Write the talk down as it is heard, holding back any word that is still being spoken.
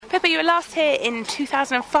Pippa, you were last here in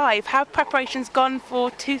 2005. How have preparations gone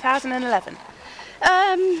for 2011?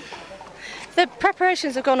 The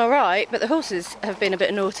preparations have gone all right, but the horses have been a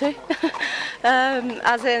bit naughty.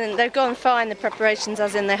 As in, they've gone fine, the preparations,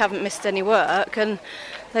 as in they haven't missed any work, and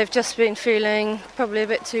they've just been feeling probably a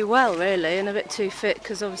bit too well, really, and a bit too fit,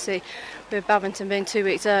 because obviously with Badminton being 2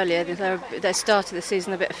 weeks earlier, they started the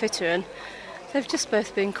season a bit fitter, and they've just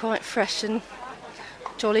both been quite fresh and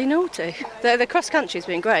jolly naughty. The cross-country's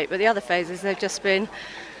been great, but the other phases, they've just been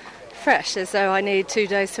fresh, as though I need 2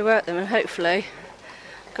 days to work them, and hopefully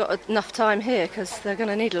got enough time here, because they're going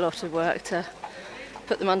to need a lot of work to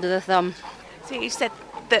put them under the thumb. So you said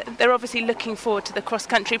that they're obviously looking forward to the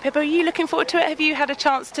cross-country. Pippa, are you looking forward to it? Have you had a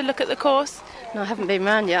chance to look at the course? No, I haven't been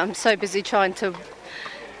round yet. I'm so busy trying to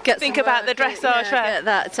think about the dressage. Get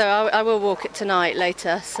that. So I will walk it tonight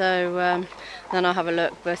later, so then I'll have a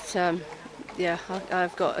look. But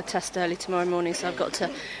I've got a test early tomorrow morning, so I've got to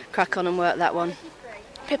crack on and work that one.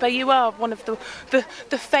 Pippa, you are one of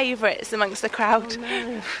the favourites amongst the crowd. Oh,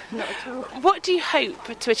 no, not at all. What do you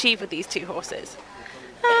hope to achieve with these two horses?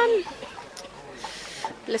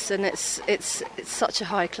 Listen, it's such a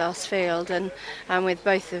high class field, and with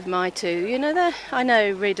both of my two, I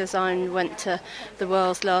know Redesign went to the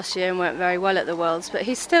Worlds last year and went very well at the Worlds, but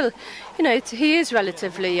he's still, he is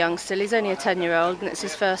relatively young still. He's only a 10-year-old, and it's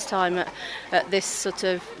his first time at this sort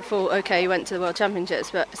of he went to the World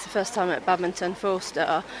Championships, but it's the first time at Badminton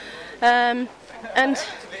 4-star. And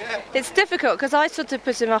it's difficult because I sort of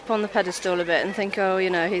put him up on the pedestal a bit and think,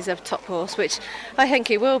 he's a top horse, which I think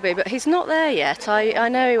he will be, but he's not there yet. I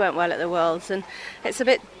know he went well at the Worlds, and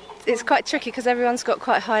it's quite tricky because everyone's got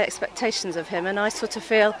quite high expectations of him, and I sort of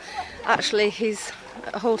feel actually he's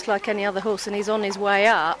a horse like any other horse, and he's on his way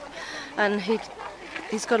up, and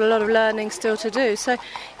he's got a lot of learning still to do. So,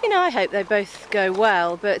 I hope they both go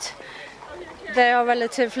well, but they are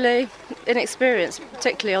relatively inexperienced,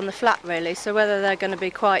 particularly on the flat, really. So whether they're going to be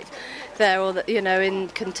quite there or in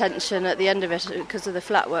contention at the end of it because of the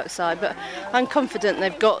flat work side, but I'm confident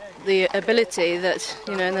they've got the ability that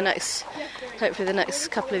in hopefully the next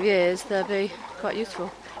couple of years they'll be quite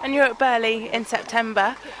useful. And you're at Burghley in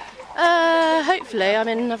September. Hopefully. I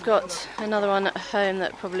mean, I've got another one at home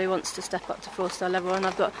that probably wants to step up to 4-star level, and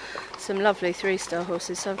I've got some lovely 3-star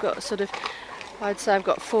horses. So I've got I'd say I've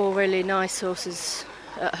got 4 really nice horses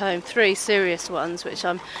at home, 3 serious ones, which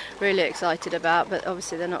I'm really excited about, but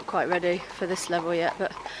obviously they're not quite ready for this level yet.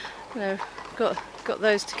 But, got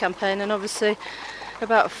those to campaign, and obviously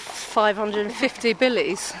about 550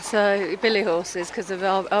 billy horses because of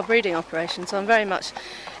our breeding operation. So I'm very much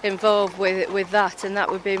involved with that, and that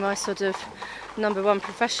would be my sort of number one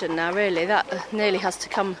profession now, really. That nearly has to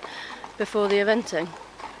come before the eventing.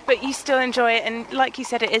 But you still enjoy it, and like you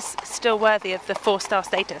said, it is still worthy of the 4-star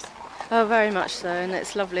status. Oh, very much so, and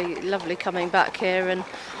it's lovely coming back here, and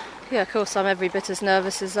of course I'm every bit as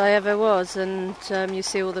nervous as I ever was, and you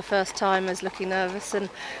see all the first timers looking nervous, and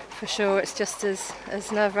for sure it's just as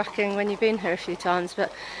nerve-wracking when you've been here a few times,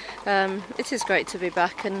 but it is great to be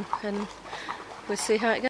back, and we'll see how it goes.